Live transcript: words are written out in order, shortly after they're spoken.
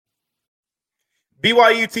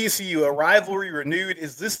BYU TCU, a rivalry renewed.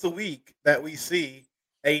 Is this the week that we see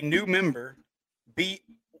a new member be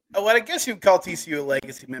what I guess you'd call TCU a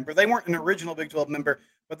legacy member? They weren't an original Big 12 member,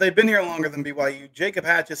 but they've been here longer than BYU. Jacob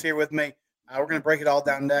Hatch is here with me. We're going to break it all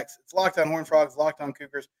down next. It's Locked On Horned Frogs, Locked On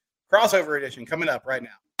Cougars, crossover edition coming up right now.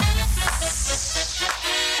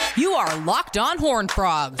 You are Locked On Horned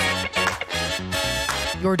Frogs,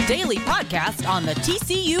 your daily podcast on the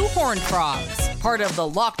TCU Horned Frogs, part of the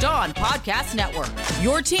Locked On Podcast Network,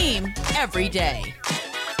 your team every day.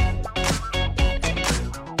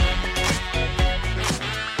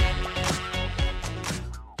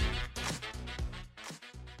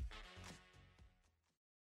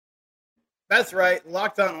 That's right.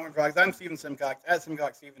 Locked On Horned Frogs. I'm Steven Simcox, at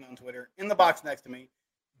Simcox Steven on Twitter. In the box next to me,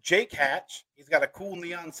 Jake Hatch. He's got a cool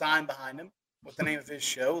neon sign behind him with the name of his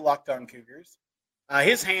show, Locked On Cougars.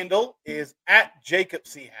 His handle is at Jacob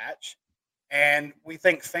C. Hatch. And we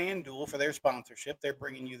thank FanDuel for their sponsorship. They're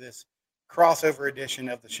bringing you this crossover edition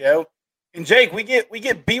of the show. And Jake, we get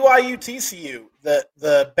BYU TCU.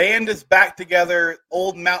 The band is back together,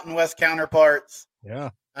 old Mountain West counterparts. Yeah.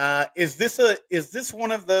 Is this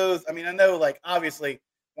one of those? I mean, I know, like, obviously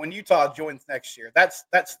when Utah joins next year, that's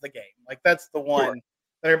the game. Like, that's the one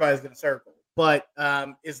that everybody's going to circle. But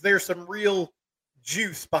is there some real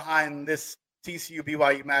juice behind this TCU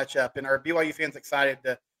BYU matchup? And are BYU fans excited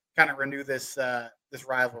to kind of renew this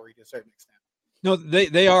rivalry to a certain extent? No,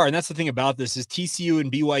 they are. And that's the thing about this is TCU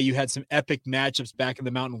and BYU had some epic matchups back in the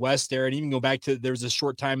Mountain West there. And even go back to, there was a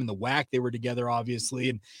short time in the WAC, they were together, obviously.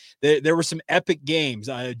 And there were some epic games.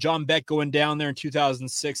 John Beck going down there in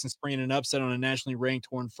 2006 and springing an upset on a nationally ranked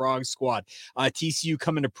Horned Frogs squad. TCU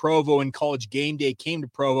coming to Provo and College Game Day came to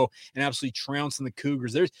Provo and absolutely trouncing the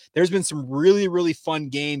Cougars. There's been some really, really fun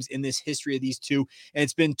games in this history of these two. And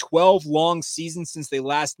it's been 12 long seasons since they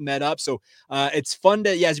last met up. So it's fun to,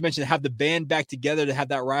 as you mentioned, have the band back together to have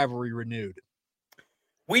that rivalry renewed.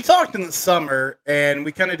 We talked in the summer and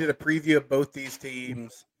we kind of did a preview of both these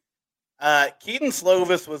teams. Keaton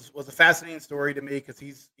Slovis was a fascinating story to me because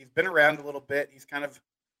he's been around a little bit. He's kind of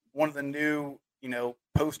one of the new,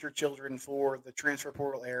 poster children for the transfer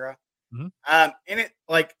portal era. Mm-hmm. And it,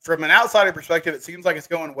 like, from an outsider perspective, it seems like it's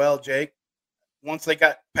going well, Jake. Once they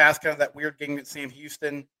got past kind of that weird game at Sam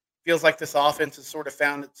Houston, feels like this offense has sort of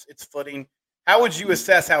found its footing. How would you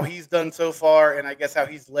assess how he's done so far, and I guess how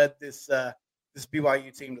he's led this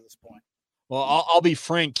BYU team to this point? Well, I'll be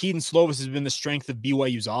frank. Keaton Slovis has been the strength of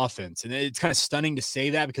BYU's offense. And it's kind of stunning to say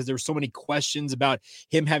that because there were so many questions about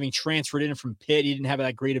him having transferred in from Pitt. He didn't have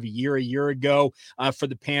that great of a year ago for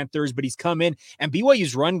the Panthers, but he's come in. And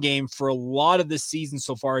BYU's run game for a lot of this season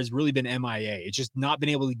so far has really been MIA. It's just not been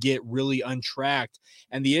able to get really untracked.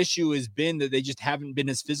 And the issue has been that they just haven't been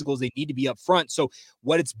as physical as they need to be up front. So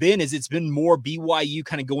what it's been more BYU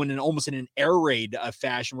kind of going in almost in an air raid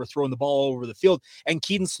fashion. We're throwing the ball all over the field. And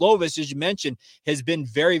Keaton Slovis, as you mentioned, has been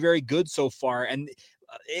very, very good so far. And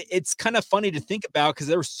it's kind of funny to think about because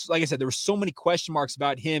there was, like I said, there were so many question marks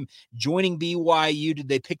about him joining BYU. Did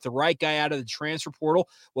they pick the right guy out of the transfer portal?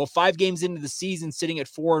 Well, 5 games into the season, sitting at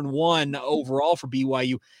 4-1 overall for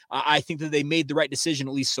BYU, I think that they made the right decision,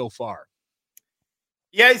 at least so far.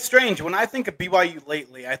 Yeah, it's strange. When I think of BYU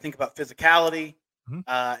lately, I think about physicality, Mm-hmm.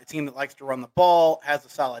 A team that likes to run the ball, has a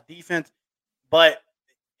solid defense. But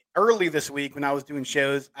early this week when I was doing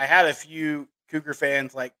shows, I had a few Cougar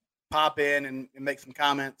fans like pop in and make some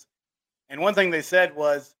comments. And one thing they said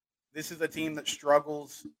was, this is a team that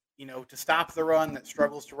struggles, to stop the run, that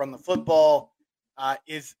struggles to run the football.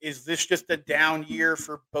 Is this just a down year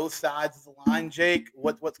for both sides of the line, Jake?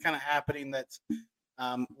 What's kind of happening that's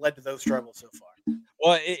led to those struggles so far?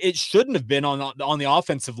 Well, it shouldn't have been on the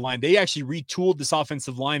offensive line. They actually retooled this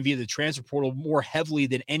offensive line via the transfer portal more heavily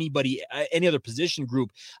than any other position group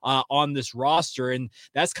on this roster. And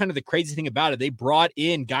that's kind of the crazy thing about it. They brought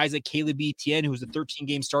in guys like Caleb Etienne, who was a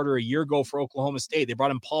 13-game starter a year ago for Oklahoma State. They brought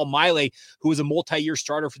in Paul Miley, who was a multi-year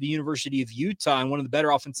starter for the University of Utah and one of the better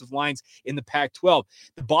offensive lines in the Pac-12.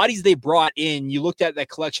 The bodies they brought in, you looked at that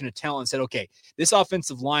collection of talent and said, okay, this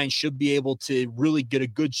offensive line should be able to really get a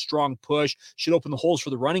good, strong push, should open the holes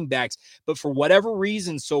for the running backs. But for whatever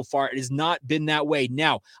reason so far, it has not been that way.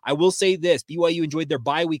 Now, I will say this, BYU enjoyed their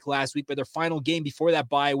bye week last week, but their final game before that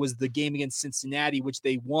bye was the game against Cincinnati, which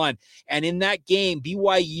they won. And in that game,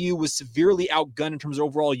 BYU was severely outgunned in terms of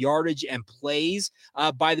overall yardage and plays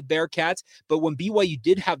by the Bearcats. But when BYU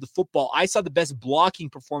did have the football, I saw the best blocking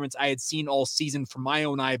performance I had seen all season from my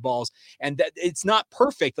own eyeballs. And that it's not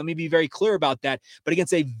perfect. Let me be very clear about that. But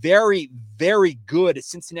against a very, very good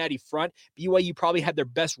Cincinnati front, BYU probably probably had their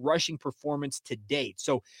best rushing performance to date.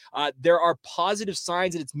 So there are positive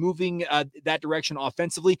signs that it's moving that direction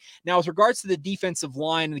offensively. Now, with regards to the defensive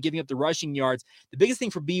line and giving up the rushing yards, the biggest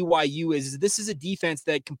thing for BYU is this is a defense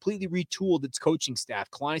that completely retooled its coaching staff.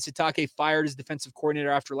 Kalani Sitake fired his defensive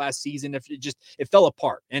coordinator after last season. It fell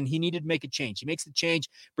apart, and he needed to make a change. He makes the change,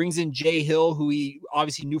 brings in Jay Hill, who he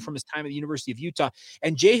obviously knew from his time at the University of Utah.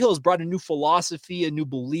 And Jay Hill has brought a new philosophy, a new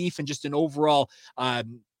belief, and just an overall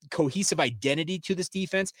cohesive identity to this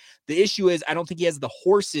defense. The issue is I don't think he has the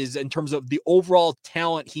horses in terms of the overall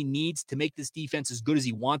talent he needs to make this defense as good as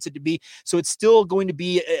he wants it to be. So it's still going to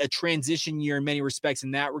be a transition year in many respects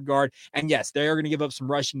in that regard. And yes, they are going to give up some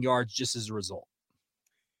rushing yards just as a result.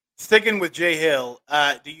 Sticking with Jay Hill,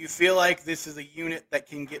 do you feel like this is a unit that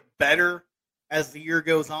can get better as the year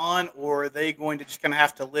goes on, or are they going to just kind of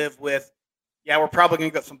have to live with, yeah, we're probably going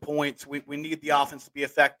to get some points. We need the offense to be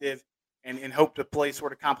effective and hope to play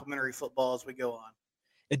sort of complementary football as we go on?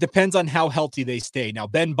 It depends on how healthy they stay. Now,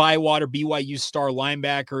 Ben Bywater, BYU's star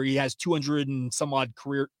linebacker, he has 200 and some odd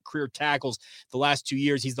career tackles the last 2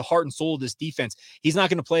 years. He's the heart and soul of this defense. He's not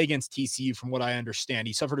going to play against TCU from what I understand.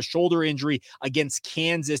 He suffered a shoulder injury against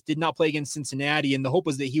Kansas, did not play against Cincinnati, and the hope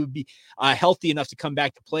was that he would be healthy enough to come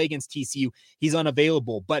back to play against TCU. He's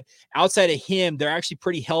unavailable. But outside of him, they're actually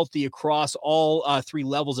pretty healthy across all three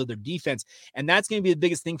levels of their defense, and that's going to be the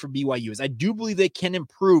biggest thing for BYU is I do believe they can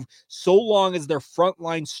improve so long as their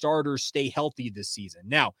frontline starters stay healthy this season.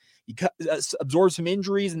 Now, you absorb some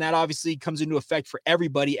injuries, and that obviously comes into effect for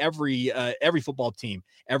everybody, every football team,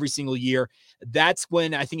 every single year. That's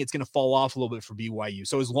when I think it's going to fall off a little bit for BYU.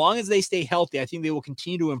 So as long as they stay healthy, I think they will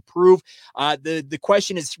continue to improve. The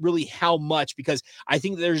question is really how much, because I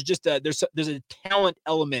think there's just there's a talent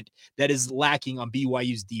element that is lacking on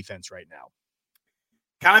BYU's defense right now.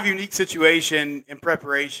 Kind of unique situation in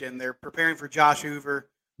preparation. They're preparing for Josh Hoover.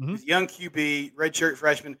 He's a young QB, redshirt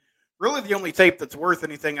freshman. Really the only tape that's worth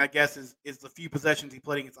anything, I guess, is the few possessions he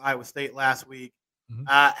played against Iowa State last week.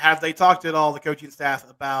 Have they talked at all, the coaching staff,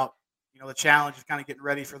 about the challenge of kind of getting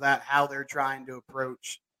ready for that, how they're trying to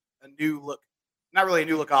approach a new look, not really a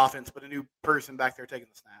new look offense, but a new person back there taking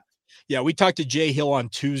the snaps? Yeah, we talked to Jay Hill on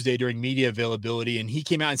Tuesday during media availability, and he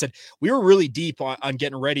came out and said, we were really deep on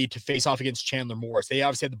getting ready to face off against Chandler Morris. They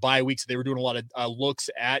obviously had the bye week, so they were doing a lot of looks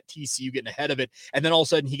at TCU, getting ahead of it. And then all of a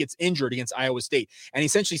sudden he gets injured against Iowa State. And he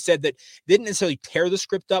essentially said that they didn't necessarily tear the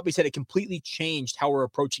script up. He said it completely changed how we're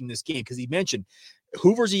approaching this game, because he mentioned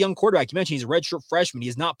Hoover's a young quarterback. You mentioned he's a redshirt freshman. He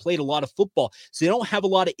has not played a lot of football, so they don't have a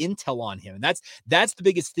lot of intel on him. And that's the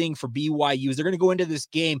biggest thing for BYU is they're going to go into this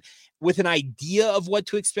game with an idea of what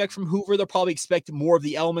to expect from Hoover. They'll probably expect more of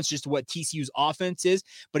the elements just to what TCU's offense is.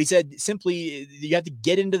 But he said simply you have to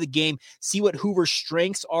get into the game, see what Hoover's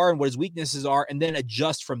strengths are and what his weaknesses are, and then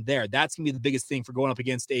adjust from there. That's going to be the biggest thing for going up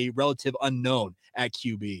against a relative unknown at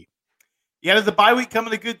QB. Yeah, does the bye week come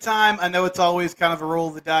at a good time? I know it's always kind of a roll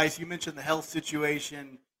of the dice. You mentioned the health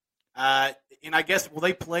situation. And I guess, will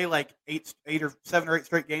they play like 7 or 8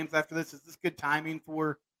 straight games after this? Is this good timing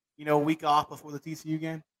for, a week off before the TCU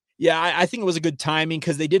game? Yeah, I think it was a good timing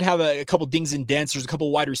because they did have a couple dings and dents. There's a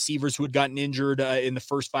couple wide receivers who had gotten injured in the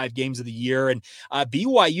first 5 games of the year. And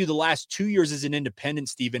BYU, the last 2 years as an independent,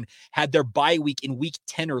 Stephen, had their bye week in week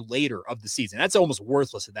 10 or later of the season. That's almost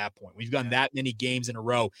worthless at that point. We've gotten that many games in a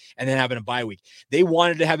row and then having a bye week. They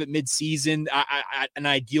wanted to have it mid-season. An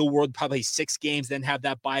ideal world, probably 6 games, then have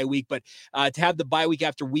that bye week. But to have the bye week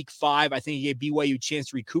after week 5, I think it gave BYU a chance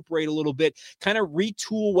to recuperate a little bit, kind of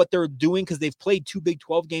retool what they're doing because they've played 2 Big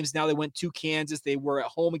 12 games. Now they went to Kansas. They were at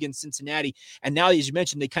home against Cincinnati. And now, as you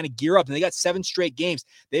mentioned, they kind of gear up and they got 7 straight games.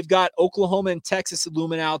 They've got Oklahoma and Texas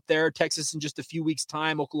looming out there. Texas in just a few weeks'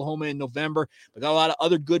 time, Oklahoma in November. But got a lot of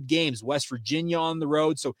other good games. West Virginia on the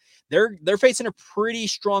road. So they're facing a pretty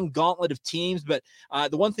strong gauntlet of teams. But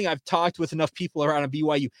the one thing I've talked with enough people around at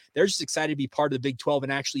BYU, they're just excited to be part of the Big 12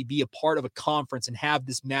 and actually be a part of a conference and have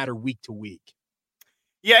this matter week to week.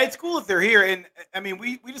 Yeah, it's cool if they're here. And, I mean,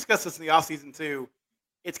 we discussed this in the offseason too.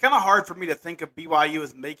 It's kind of hard for me to think of BYU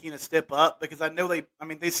as making a step up because I know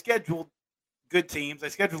they scheduled good teams. They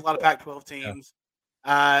scheduled a lot of Pac-12 teams.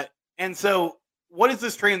 Yeah. And so what has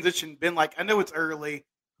this transition been like? I know it's early.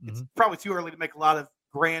 It's probably too early to make a lot of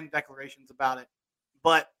grand declarations about it.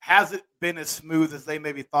 But has it been as smooth as they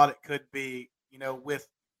maybe thought it could be, with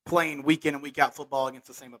playing week in and week out football against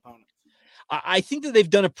the same opponents? I think that they've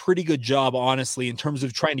done a pretty good job, honestly, in terms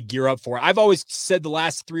of trying to gear up for it. I've always said the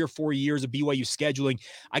last 3 or 4 years of BYU scheduling,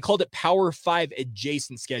 I called it Power 5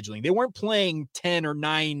 adjacent scheduling. They weren't playing 10 or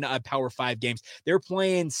 9 Power 5 games. They were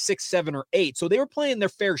playing 6, 7, or 8. So they were playing their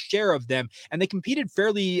fair share of them, and they competed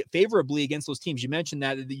fairly favorably against those teams. You mentioned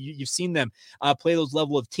that you've seen them play those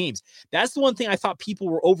level of teams. That's the one thing I thought people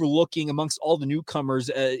were overlooking amongst all the newcomers,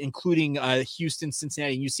 including Houston,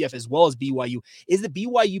 Cincinnati, and UCF, as well as BYU, is that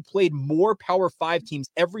BYU played more Power 5 teams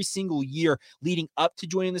every single year leading up to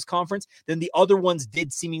joining this conference than the other ones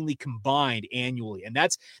did seemingly combined annually. And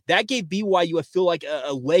that gave BYU, I feel like,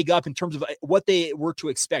 a leg up in terms of what they were to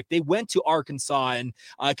expect. They went to Arkansas and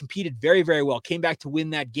competed very, very well, came back to win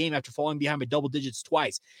that game after falling behind by double digits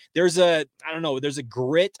twice. There's a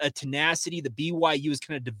grit, a tenacity that BYU has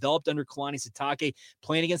kind of developed under Kalani Sitake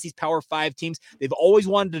playing against these Power 5 teams. They've always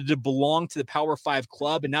wanted to belong to the Power 5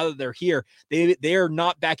 club, and now that they're here, they are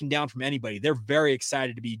not backing down from anybody. They're very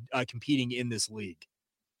excited to be competing in this league.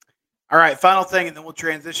 All right, final thing, and then we'll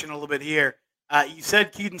transition a little bit here. You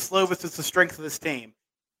said Keaton Slovis is the strength of this team.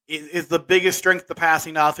 Is the biggest strength the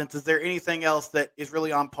passing offense? Is there anything else that is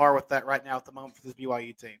really on par with that right now at the moment for this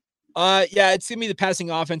BYU team? Yeah, it's gonna be the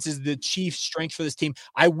passing offense is the chief strength for this team.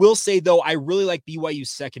 I will say though, I really like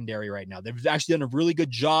BYU's secondary right now. They've actually done a really good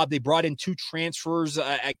job. They brought in 2 transfers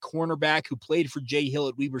at cornerback who played for Jay Hill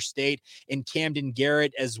at Weber State, and Camden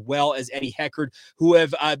Garrett, as well as Eddie Heckard, who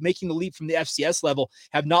have making the leap from the FCS level,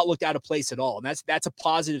 have not looked out of place at all. And that's a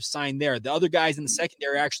positive sign there. The other guys in the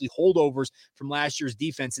secondary are actually holdovers from last year's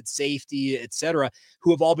defense at safety, etc.,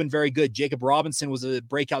 who have all been very good. Jacob Robinson was a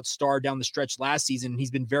breakout star down the stretch last season, and he's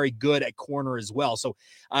been very good at corner as well. So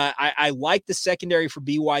I like the secondary for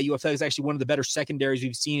BYU. I feel like it's actually one of the better secondaries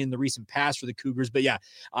we've seen in the recent past for the Cougars. But yeah,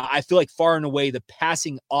 I feel like far and away the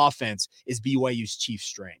passing offense is BYU's chief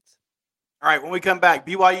strength. All right, when we come back,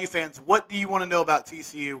 BYU fans, what do you want to know about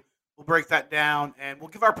TCU? We'll break that down, and we'll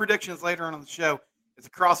give our predictions later on the show. It's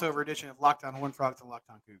a crossover edition of Locked On Horned Frogs and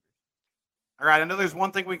Locked On Cougars. All right, I know there's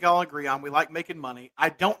one thing we can all agree on. We like making money. I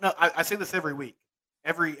don't know. I say this every week.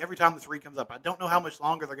 Every time this read comes up, I don't know how much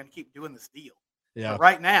longer they're going to keep doing this deal. Yeah. But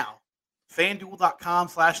right now,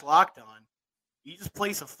 FanDuel.com/lockedon, you just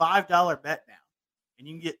place a $5 bet now, and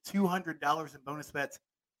you can get $200 in bonus bets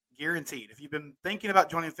guaranteed. If you've been thinking about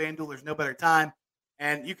joining FanDuel, there's no better time,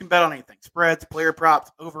 and you can bet on anything: spreads, player props,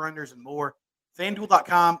 over-unders, and more.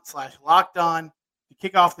 FanDuel.com/lockedon to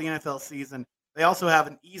kick off the NFL season. They also have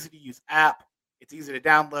an easy-to-use app. It's easy to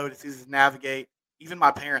download. It's easy to navigate. Even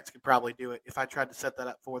my parents could probably do it if I tried to set that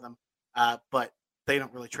up for them, but they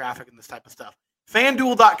don't really traffic in this type of stuff.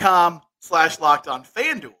 FanDuel.com/lockedon.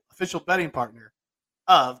 FanDuel, official betting partner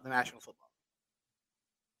of the National Football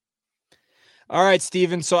League. All right,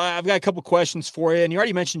 Steven. So I've got a couple questions for you. And you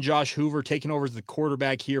already mentioned Josh Hoover taking over as the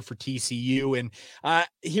quarterback here for TCU. And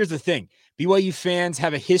here's the thing. BYU fans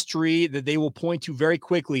have a history that they will point to very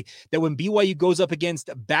quickly, that when BYU goes up against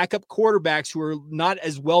backup quarterbacks who are not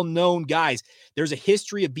as well-known guys, there's a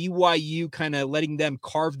history of BYU kind of letting them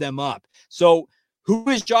carve them up. So who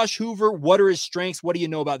is Josh Hoover? What are his strengths? What do you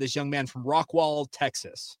know about this young man from Rockwall,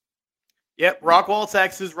 Texas? Yep, Rockwall,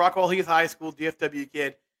 Texas, Rockwall Heath High School, DFW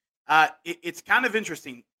kid. It's kind of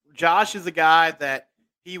interesting. Josh is a guy that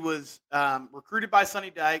he was recruited by Sonny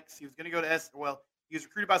Dykes. He was going to go to he was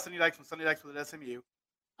recruited by Sonny Dykes when Sonny Dykes was at SMU.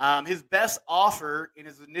 His best offer in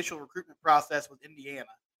his initial recruitment process was Indiana.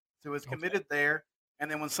 So he was committed there. And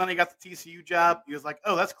then when Sonny got the TCU job, he was like,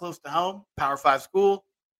 oh, that's close to home, Power 5 school.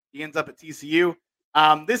 He ends up at TCU.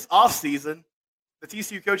 This offseason, the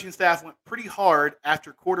TCU coaching staff went pretty hard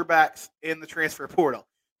after quarterbacks in the transfer portal,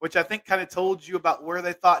 which I think kind of told you about where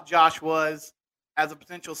they thought Josh was as a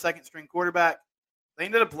potential second-string quarterback. They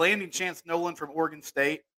ended up landing Chance Nolan from Oregon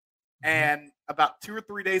State. And about 2 or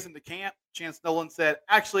 3 days into camp, Chance Nolan said,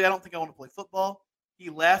 actually, I don't think I want to play football. He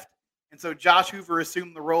left. And so Josh Hoover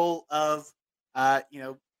assumed the role of,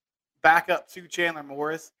 backup to Chandler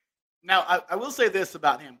Morris. Now, I will say this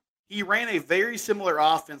about him. He ran a very similar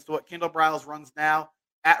offense to what Kendall Briles runs now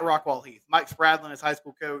at Rockwall Heath. Mike Spradlin, his high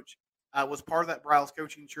school coach, was part of that Briles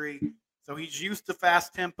coaching tree. So he's used to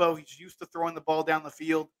fast tempo. He's used to throwing the ball down the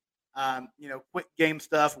field, quick game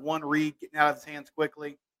stuff, one read, getting out of his hands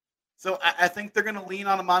quickly. So I think they're going to lean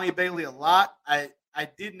on Amani Bailey a lot. I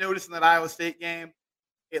did notice in that Iowa State game,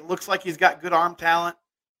 it looks like he's got good arm talent.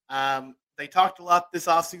 They talked a lot this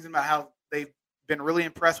offseason about how they've been really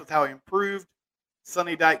impressed with how he improved.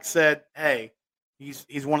 Sonny Dykes said, hey,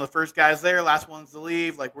 he's one of the first guys there, last ones to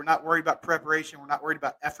leave. Like, we're not worried about preparation. We're not worried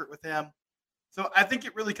about effort with him. So I think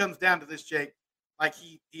it really comes down to this, Jake. Like,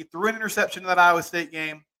 he threw an interception in that Iowa State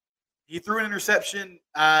game. He threw an interception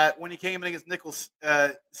when he came in against Nicholls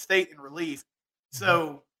State in relief.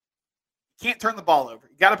 So you can't turn the ball over.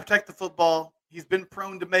 You got to protect the football. He's been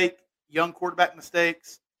prone to make young quarterback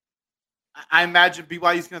mistakes. I imagine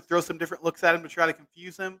BYU is going to throw some different looks at him to try to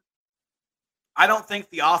confuse him. I don't think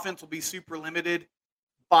the offense will be super limited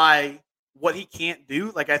by what he can't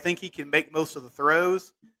do. Like, I think he can make most of the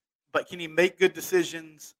throws, but can he make good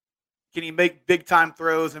decisions? Can he make big-time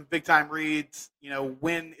throws and big-time reads,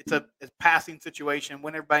 when it's a passing situation,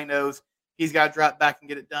 when everybody knows he's got to drop back and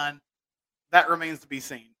get it done? That remains to be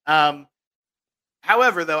seen.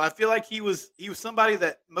 However, though, I feel like he was somebody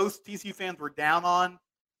that most TCU fans were down on,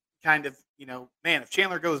 kind of, man, if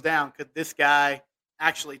Chandler goes down, could this guy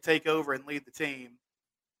actually take over and lead the team?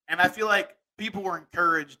 And I feel like people were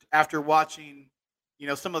encouraged after watching,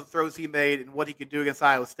 some of the throws he made and what he could do against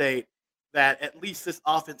Iowa State, that at least this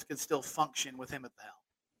offense could still function with him at the helm.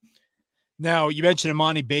 Now, you mentioned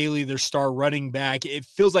Imani Bailey, their star running back. It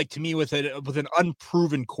feels like to me with an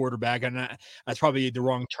unproven quarterback, and that's probably the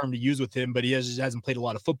wrong term to use with him, but he hasn't played a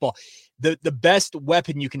lot of football. The best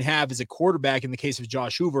weapon you can have as a quarterback, in the case of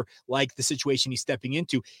Josh Hoover, like the situation he's stepping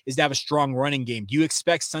into, is to have a strong running game. Do you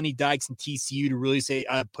expect Sonny Dykes and TCU to really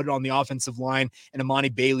put it on the offensive line and Imani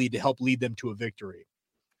Bailey to help lead them to a victory?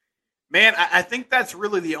 Man, I think that's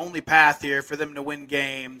really the only path here for them to win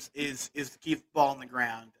games is to keep the ball on the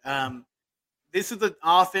ground. This is an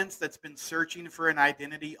offense that's been searching for an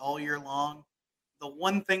identity all year long. The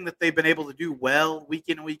one thing that they've been able to do well week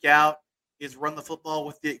in and week out is run the football,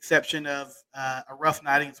 with the exception of a rough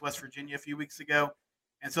night against West Virginia a few weeks ago.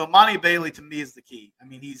 And so Imani Bailey, to me, is the key. I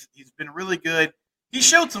mean, he's been really good. He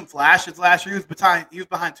showed some flashes last year. He was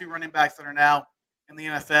behind two running backs that are now in the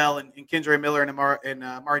NFL, and Kendra Miller and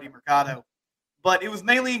Marty Mercado. But it was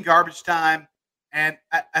mainly in garbage time. And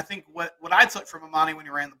I think what I took from Imani when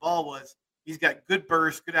he ran the ball was he's got good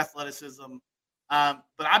burst, good athleticism. But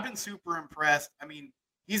I've been super impressed. I mean,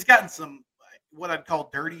 he's gotten some what I'd call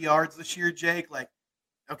dirty yards this year, Jake. Like,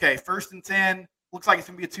 okay, 1st and 10, looks like it's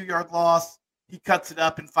going to be a 2-yard loss. He cuts it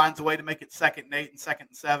up and finds a way to make it 2nd and 8 and 2nd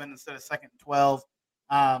and 7 instead of 2nd and 12.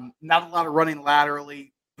 Not a lot of running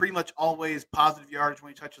laterally. Pretty much always positive yardage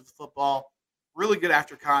when he touches the football. Really good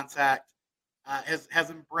after contact. Has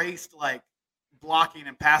embraced like blocking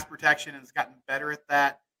and pass protection and has gotten better at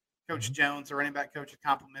that. Coach Jones, the running back coach, has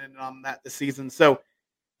complimented on that this season. So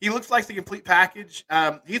he looks like the complete package.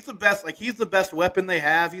 He's the best. Like, he's the best weapon they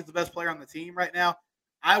have. He's the best player on the team right now.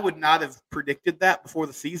 I would not have predicted that before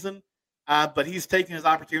the season, but he's taken his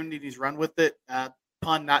opportunity and he's run with it.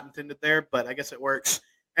 Pun not intended there, but I guess it works.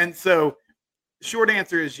 And so the short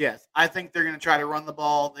answer is yes. I think they're going to try to run the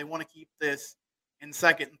ball. They want to keep this in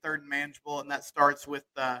 2nd and 3rd and manageable, and that starts with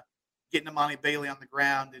getting Imani Bailey on the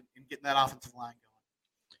ground and getting that offensive line going.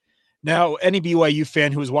 Now, any BYU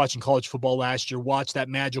fan who was watching college football last year watched that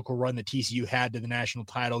magical run that TCU had to the national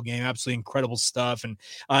title game. Absolutely incredible stuff. And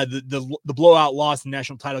the blowout loss in the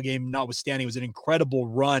national title game, notwithstanding, was an incredible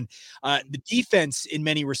run. The defense, in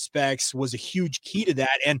many respects, was a huge key to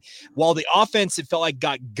that. And while the offense, it felt like,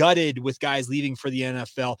 got gutted with guys leaving for the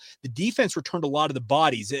NFL, the defense returned a lot of the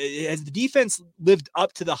bodies. Has the defense lived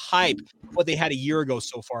up to the hype of what they had a year ago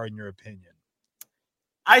so far, in your opinion?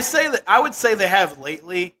 I would say they have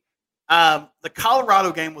lately. The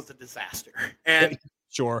Colorado game was a disaster. And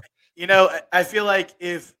sure, I feel like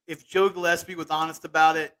if Joe Gillespie was honest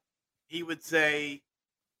about it, he would say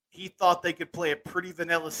he thought they could play a pretty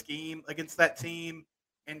vanilla scheme against that team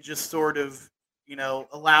and just sort of,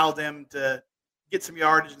 allow them to get some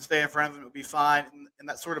yardage and stay in front of them. It would be fine. And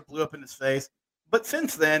that sort of blew up in his face. But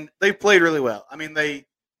since then, they've played really well. I mean, they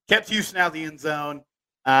kept Houston out of the end zone.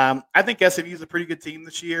 I think SMU is a pretty good team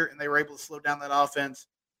this year, and they were able to slow down that offense.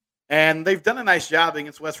 And they've done a nice job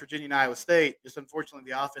against West Virginia and Iowa State. Just unfortunately,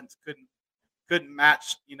 the offense couldn't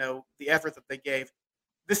match, the effort that they gave.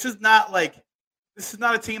 This is not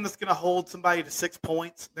a team that's going to hold somebody to 6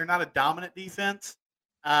 points. They're not a dominant defense.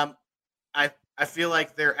 I feel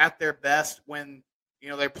like they're at their best when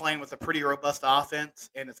they're playing with a pretty robust offense,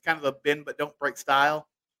 and it's kind of a bend but don't break style.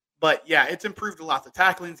 But yeah, it's improved a lot. The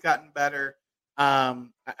tackling's gotten better.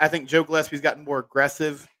 I think Joe Gillespie's gotten more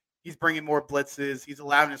aggressive. He's bringing more blitzes. He's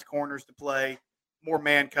allowing his corners to play more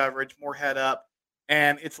man coverage, more head up,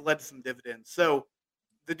 and it's led to some dividends. So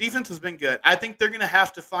the defense has been good. I think they're going to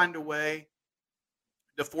have to find a way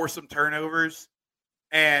to force some turnovers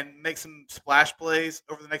and make some splash plays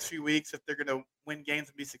over the next few weeks if they're going to win games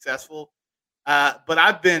and be successful. But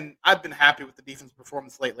I've been happy with the defense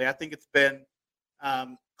performance lately. I think it's been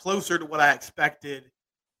closer to what I expected,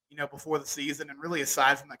 before the season. And really,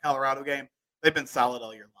 aside from that Colorado game, they've been solid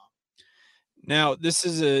all year long. Now, this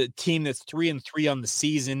is a team that's 3-3 on the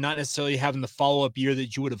season, not necessarily having the follow-up year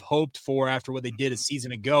that you would have hoped for after what they did a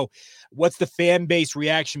season ago. What's the fan base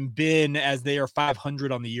reaction been as they are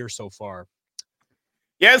 500 on the year so far?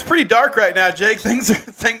 Yeah, it's pretty dark right now, Jake.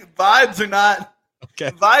 Vibes are not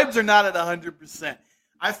Okay. vibes are not at 100%.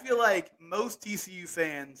 I feel like most TCU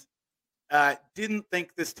fans didn't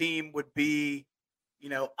think this team would be,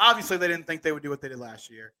 obviously they didn't think they would do what they did last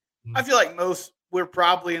year. Mhm. I feel like most were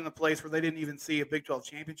probably in the place where they didn't even see a Big 12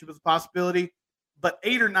 championship as a possibility. But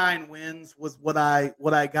 8 or 9 wins was what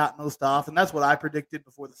I got most off, and that's what I predicted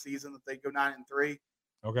before the season, that they'd go 9-3.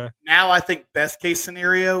 Okay. Now I think best case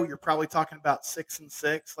scenario, you're probably talking about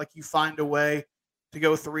 6-6. Like you find a way to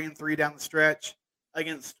go 3-3 down the stretch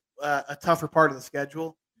against a tougher part of the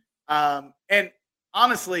schedule. And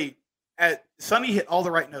honestly, Sonny hit all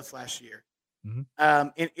the right notes last year.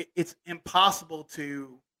 Mm-hmm. It's impossible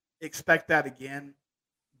to expect that again,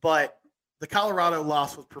 but the Colorado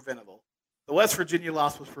loss was preventable. The West Virginia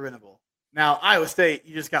loss was preventable. Now, Iowa State,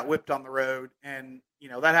 you just got whipped on the road, and,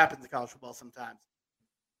 that happens in college football sometimes.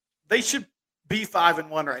 They should be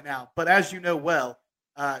 5-1 right now, but as you know well,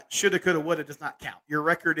 shoulda, coulda, woulda does not count. Your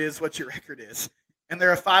record is what your record is, and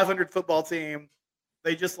they're a 500 football team.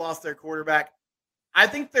 They just lost their quarterback. I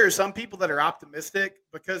think there are some people that are optimistic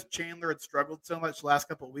because Chandler had struggled so much the last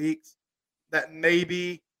couple of weeks that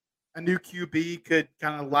maybe a new QB could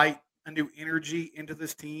kind of light a new energy into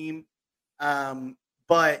this team.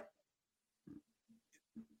 But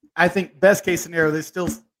I think best case scenario, they still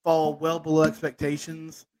fall well below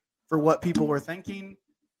expectations for what people were thinking.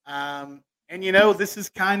 And this is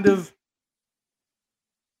kind of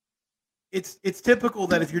it's typical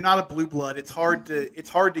that if you're not a blue blood, it's hard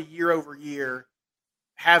to year over year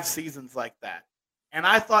have seasons like that. And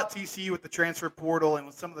I thought TCU with the transfer portal and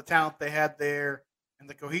with some of the talent they had there and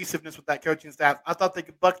the cohesiveness with that coaching staff, I thought they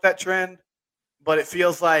could buck that trend. But it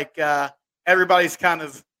feels like everybody's kind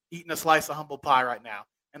of eating a slice of humble pie right now,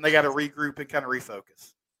 and they got to regroup and kind of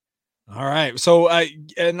refocus. All right. So,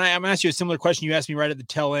 and I'm going to ask you a similar question you asked me right at the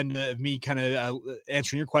tail end of me kind of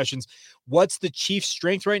answering your questions. What's the Chiefs'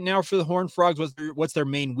 strength right now for the Horned Frogs? What's their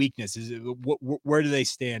main weakness? Where do they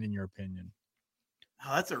stand, in your opinion?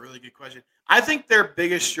 Oh, that's a really good question. I think their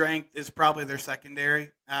biggest strength is probably their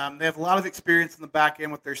secondary. They have a lot of experience in the back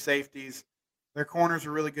end with their safeties. Their corners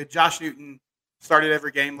are really good. Josh Newton started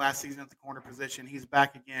every game last season at the corner position. He's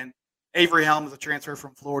back again. Avery Helm is a transfer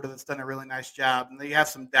from Florida that's done a really nice job, and they have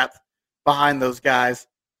some depth behind those guys.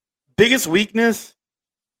 Biggest weakness,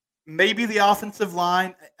 maybe the offensive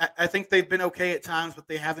line. I think they've been okay at times, but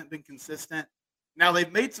they haven't been consistent. Now,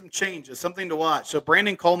 they've made some changes, something to watch. So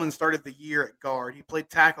Brandon Coleman started the year at guard. He played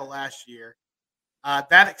tackle last year.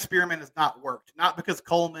 That experiment has not worked, not because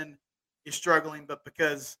Coleman is struggling, but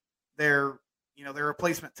because their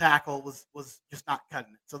replacement tackle was just not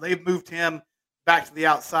cutting it. So they've moved him back to the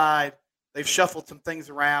outside. They've shuffled some things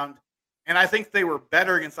around. And I think they were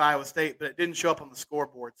better against Iowa State, but it didn't show up on the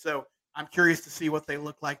scoreboard. So I'm curious to see what they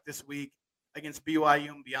look like this week against BYU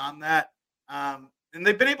and beyond that. And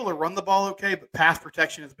they've been able to run the ball okay, but pass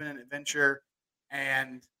protection has been an adventure.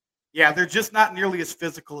 And, yeah, they're just not nearly as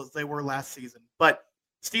physical as they were last season. But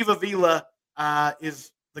Steve Avila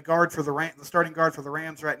is the starting guard for the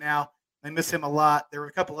Rams right now. They miss him a lot. There were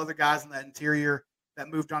a couple other guys in that interior that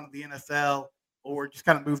moved on to the NFL or just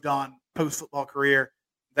kind of moved on post-football career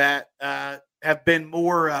that have been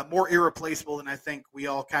more irreplaceable than I think we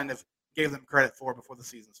all kind of gave them credit for before the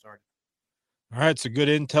season started. All right, so good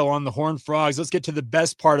intel on the Horned Frogs. Let's get to the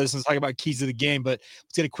best part of this and talk about keys to the game, but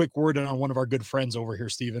let's get a quick word on one of our good friends over here,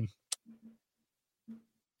 Steven.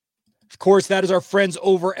 Of course, that is our friends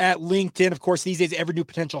over at LinkedIn. Of course, these days, every new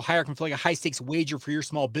potential hire can feel like a high-stakes wager for your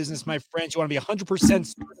small business, my friends. You want to be 100% certain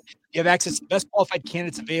you have access to the best qualified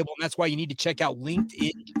candidates available, and that's why you need to check out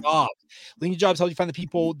LinkedIn Jobs. LinkedIn Jobs helps you find the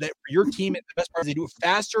people that for your team, and the best part is they do it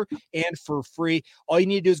faster and for free. All you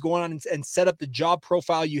need to do is go on and set up the job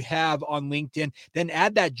profile you have on LinkedIn, then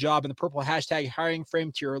add that job in the purple hashtag hiring frame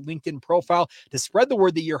to your LinkedIn profile to spread the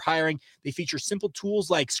word that you're hiring. They feature simple tools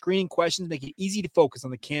like screening questions, make it easy to focus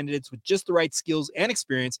on the candidates with just the right skills and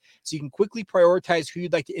experience so you can quickly prioritize who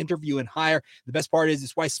you'd like to interview and hire. The best part is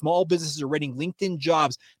it's why small businesses are rating LinkedIn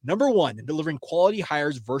Jobs number one in delivering quality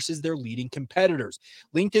hires versus their leading competitors.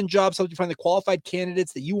 LinkedIn Jobs helps you find the qualified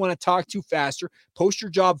candidates that you want to talk to faster. Post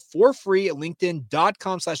your job for free at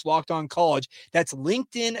linkedin.com/lockedoncollege. That's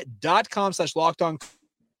linkedin.com/lockedon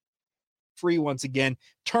free. Once again,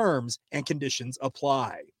 terms and conditions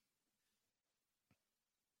apply.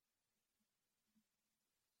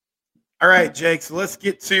 All right, Jake. So let's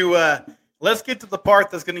get to the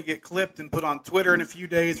part that's going to get clipped and put on Twitter in a few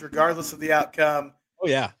days, regardless of the outcome. Oh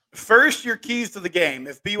yeah. First, your keys to the game.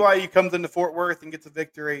 If BYU comes into Fort Worth and gets a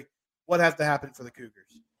victory, what has to happen for the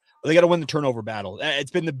Cougars? They got to win the turnover battle.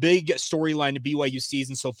 It's been the big storyline of BYU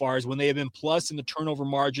season so far is when they have been plus in the turnover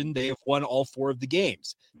margin, they have won all 4 of the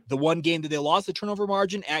games. The one game that they lost the turnover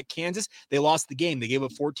margin at Kansas, they lost the game. They gave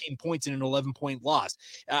up 14 points in an 11-point loss.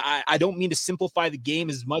 I don't mean to simplify the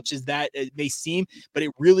game as much as that it may seem, but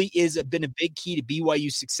it really is been a big key to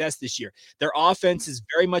BYU's success this year. Their offense is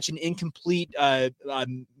very much an incomplete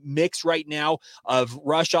mix right now of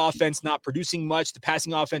rush offense not producing much, the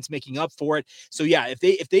passing offense making up for it. So yeah,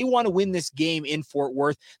 if they want to win this game in Fort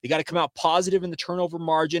Worth, they got to come out positive in the turnover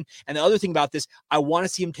margin. And the other thing about this, I want to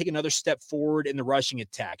see them take another step forward in the rushing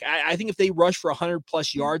attack. I think if they rush for 100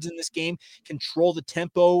 plus yards in this game, control the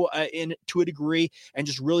tempo to a degree, and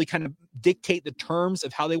just really kind of dictate the terms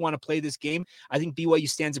of how they want to play this game, I think BYU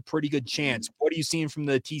stands a pretty good chance. What are you seeing from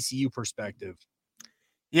the TCU perspective?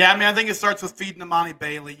 Yeah, I mean, I think it starts with feeding Amani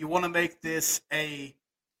Bailey. You want to make this a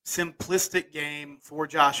simplistic game for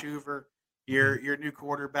Josh Hoover, your new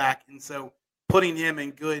quarterback, and so putting him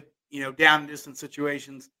in good, down and distance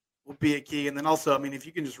situations will be a key. And then also, I mean, if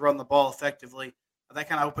you can just run the ball effectively, that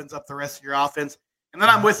kind of opens up the rest of your offense. And then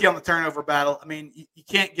I'm with you on the turnover battle. I mean, you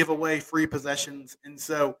can't give away free possessions, and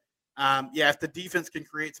so if the defense can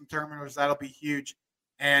create some turnovers, that'll be huge.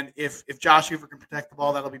 And if Josh Hoover can protect the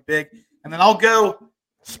ball, that'll be big. And then I'll go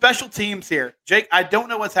special teams here. Jake, I don't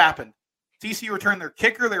know what's happened. TCU returned their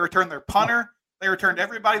kicker. They returned their punter. They returned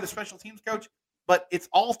everybody, the special teams coach. But it's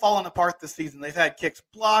all fallen apart this season. They've had kicks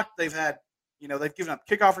blocked. They've had, they've given up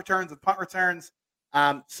kickoff returns and punt returns.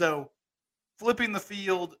 So flipping the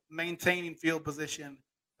field, maintaining field position,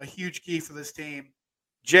 a huge key for this team.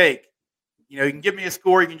 Jake, you can give me a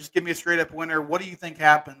score. You can just give me a straight-up winner. What do you think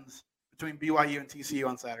happens between BYU and TCU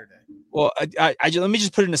on Saturday? Well, let me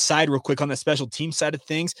just put it aside real quick on the special team side of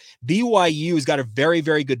things. BYU has got a very,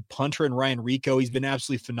 very good punter in Ryan Rico. He's been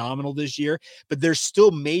absolutely phenomenal this year, but there's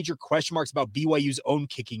still major question marks about BYU's own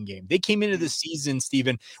kicking game. They came into the season,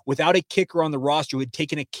 Stephen, without a kicker on the roster who had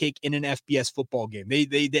taken a kick in an FBS football game.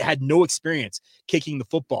 They had no experience kicking the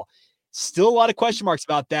football. Still a lot of question marks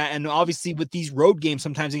about that. And obviously with these road games,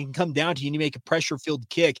 sometimes it can come down to you need to make a pressure filled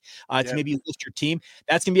kick to maybe lift your team.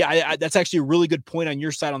 That's going to be, that's actually a really good point on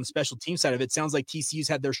your side on the special team side of it. Sounds like TCU's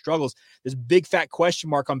had their struggles. There's a big fat question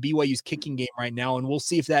mark on BYU's kicking game right now. And we'll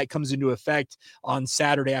see if that comes into effect on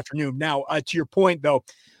Saturday afternoon. Now, to your point though,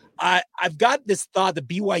 I've got this thought that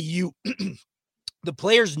BYU, the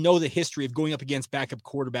players know the history of going up against backup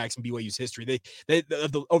quarterbacks in BYU's history. They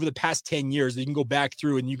over the past 10 years, you can go back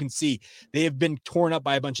through and you can see they have been torn up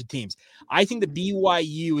by a bunch of teams. I think the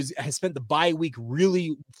BYU has spent the bye week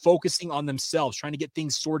really focusing on themselves, trying to get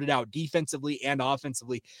things sorted out defensively and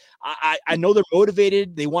offensively. I know they're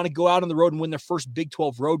motivated. They want to go out on the road and win their first Big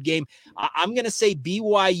 12 road game. I'm going to say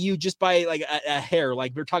BYU just by like a hair,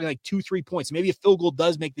 like we're talking like 2-3 points. Maybe a field goal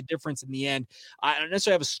does make the difference in the end. I don't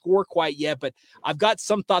necessarily have a score quite yet, but I've got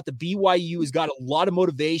some thought that BYU has got a lot of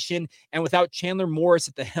motivation, and without Chandler Morris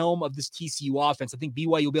at the helm of this TCU offense, I think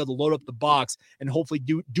BYU will be able to load up the box and hopefully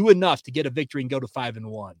do enough to get a victory and go to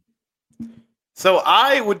 5-1. So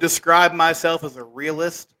I would describe myself as a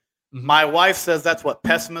realist. Mm-hmm. My wife says that's what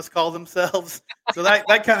pessimists call themselves. So that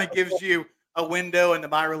kind of gives you a window into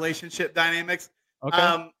my relationship dynamics.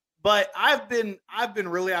 Okay. But I've been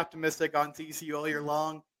really optimistic on TCU all year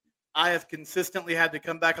long. I have consistently had to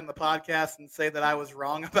come back on the podcast and say that I was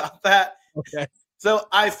wrong about that. Okay. So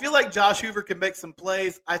I feel like Josh Hoover can make some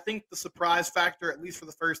plays. I think the surprise factor, at least for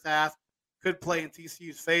the first half, could play in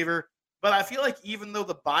TCU's favor. But I feel like even though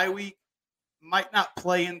the bye week might not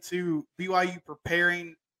play into BYU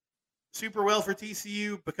preparing super well for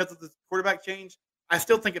TCU because of the quarterback change, I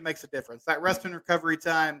still think it makes a difference. That rest and recovery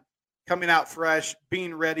time, coming out fresh,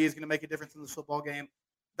 being ready is going to make a difference in this football game.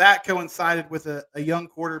 That coincided with a young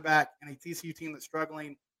quarterback and a TCU team that's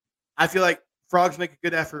struggling. I feel like Frogs make a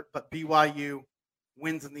good effort, but BYU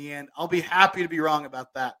wins in the end. I'll be happy to be wrong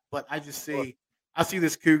about that, but I see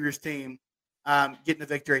this Cougars team getting a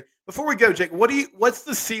victory. Before we go, Jake, what's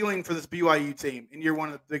the ceiling for this BYU team in year one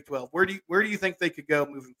of the Big 12? Where do you think they could go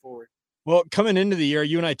moving forward? Well, coming into the year,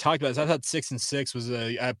 you and I talked about this. I thought 6-6 was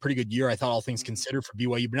a pretty good year. I thought all things considered for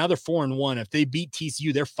BYU, but now they're 4-1. If they beat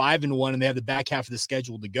TCU, they're 5-1, and they have the back half of the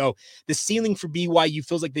schedule to go. The ceiling for BYU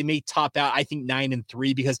feels like they may top out, I think,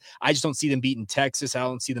 9-3, because I just don't see them beating Texas. I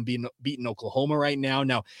don't see them beating Oklahoma right now.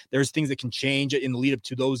 Now, there's things that can change in the lead up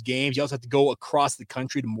to those games. You also have to go across the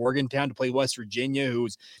country to Morgantown to play West Virginia,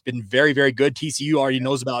 who's been very, very good. TCU already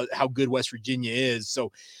knows about how good West Virginia is.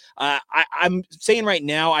 So I'm saying right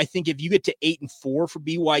now, I think if you get to 8-4 for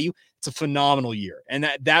BYU, it's a phenomenal year. And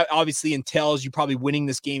that obviously entails you probably winning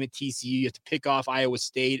this game at TCU. You have to pick off Iowa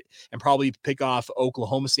State and probably pick off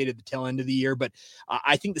Oklahoma State at the tail end of the year. But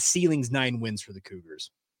I think the ceiling's 9 wins for the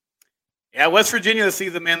Cougars. Yeah, West Virginia this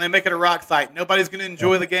season, man, they make it a rock fight. Nobody's going to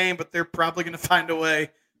enjoy the game, but they're probably going to find a way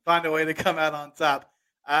to come out on top.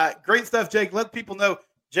 Great stuff, Jake. Let people know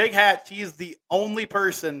Jake Hatch, he is the only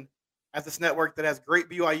person at this network that has great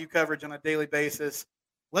BYU coverage on a daily basis.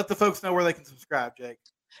 Let the folks know where they can subscribe, Jake.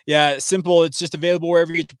 Yeah, simple. It's just available wherever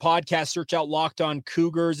you get your podcast. Search out Locked On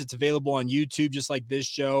Cougars. It's available on YouTube, just like this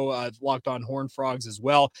show. Locked On Horned Frogs as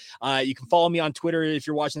well. You can follow me on Twitter. If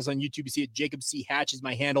you're watching this on YouTube, you see it. Jacob C. Hatch is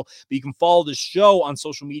my handle. But you can follow the show on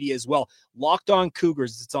social media as well. Locked On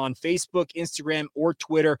Cougars. It's on Facebook, Instagram, or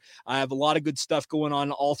Twitter. I have a lot of good stuff going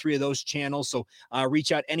on all three of those channels. So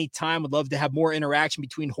reach out anytime. Would love to have more interaction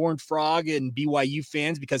between Horned Frog and BYU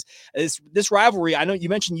fans, because this rivalry, I know you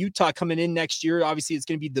mentioned Utah coming in next year. Obviously, it's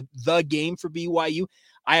going to be the game for BYU.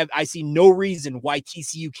 I see no reason why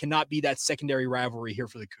TCU cannot be that secondary rivalry here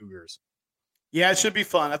for the Cougars. Yeah, it should be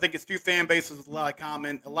fun. I think it's two fan bases with a lot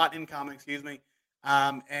in common,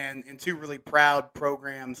 and two really proud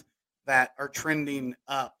programs that are trending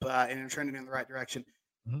up and trending in the right direction.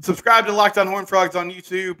 Mm-hmm. Subscribe to Locked On Horned Frogs on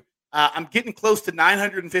YouTube. I'm getting close to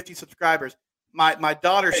 950 subscribers. My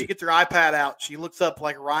daughter, she gets her iPad out. She looks up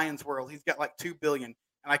like Ryan's World. He's got like 2 billion,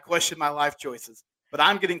 and I question my life choices. But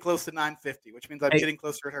I'm getting close to 950, which means I'm getting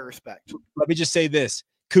closer to her respect. Let me just say this: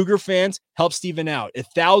 Cougar fans, help Steven out.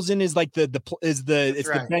 1,000 is like the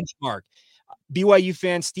benchmark. BYU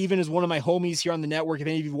fans, Steven is one of my homies here on the network. If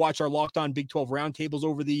any of you watch our Locked On Big 12 roundtables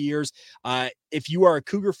over the years, if you are a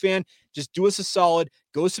Cougar fan, just do us a solid,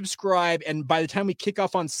 go subscribe. And by the time we kick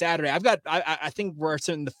off on Saturday, I think we're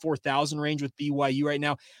in the 4,000 range with BYU right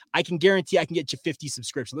now. I can guarantee I can get you 50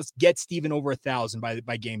 subscriptions. Let's get Steven over 1,000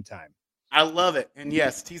 by game time. I love it. And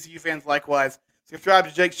yes, TCU fans likewise. Subscribe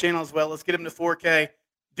to Jake's channel as well. Let's get him to 4K.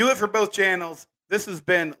 Do it for both channels. This has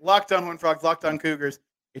been Locked On Horned Frogs, Locked On Cougars.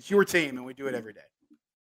 It's your team, and we do it every day.